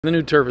The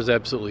new turf is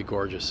absolutely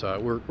gorgeous.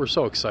 We're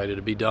so excited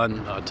to be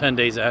done 10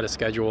 days ahead of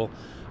schedule.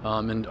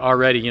 And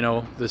already, you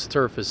know, this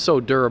turf is so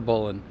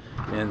durable,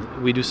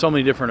 and we do so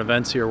many different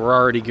events here. We're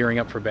already gearing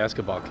up for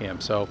basketball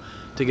camp. So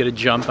to get a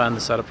jump on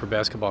the setup for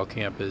basketball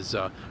camp is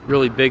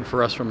really big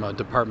for us from a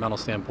departmental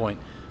standpoint.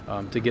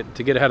 To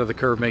get ahead of the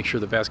curve, make sure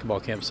the basketball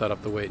camp set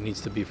up the way it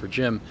needs to be for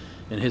Jim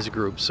and his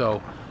group.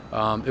 So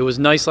it was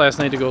nice last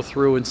night to go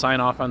through and sign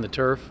off on the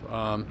turf.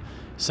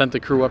 Sent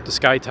the crew up to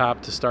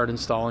Skytop to start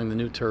installing the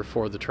new turf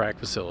for the track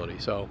facility.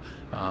 So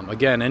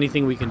again,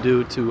 anything we can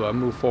do to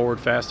move forward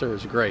faster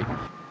is great.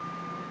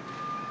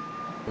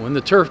 When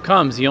the turf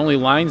comes, the only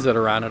lines that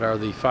are on it are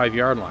the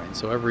 5-yard line.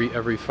 So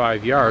every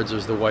 5 yards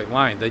there's the white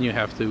line. Then you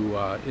have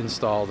to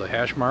install the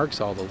hash marks,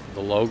 all the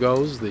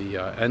logos, the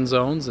end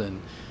zones,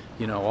 and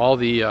you know, all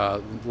the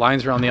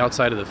lines around the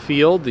outside of the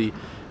field,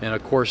 and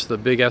of course the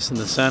big S in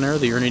the center,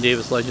 the Ernie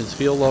Davis Legends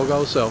Field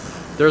logo. So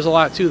there's a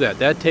lot to that.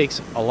 That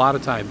takes a lot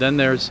of time. Then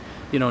there's,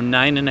 you know,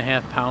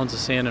 9.5 pounds of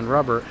sand and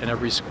rubber in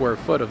every square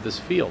foot of this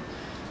field.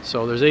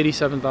 So there's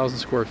 87,000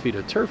 square feet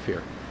of turf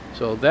here.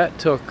 So that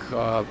took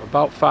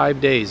about 5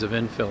 days of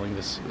infilling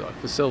this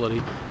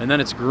facility, and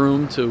then it's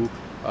groomed to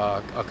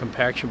a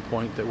compaction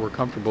point that we're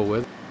comfortable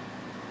with.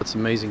 It's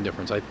an amazing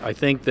difference. I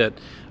think that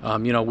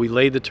you know, we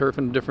laid the turf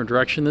in a different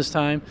direction this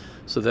time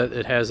so that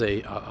it has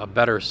a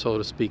better, so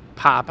to speak,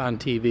 pop on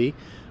TV.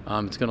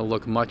 It's going to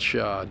look much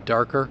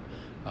darker.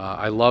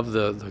 I love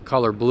the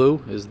color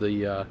blue, is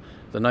the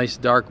nice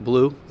dark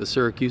blue, the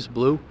Syracuse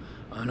blue,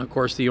 and of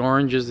course the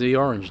orange is the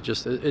orange.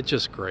 It's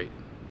just great.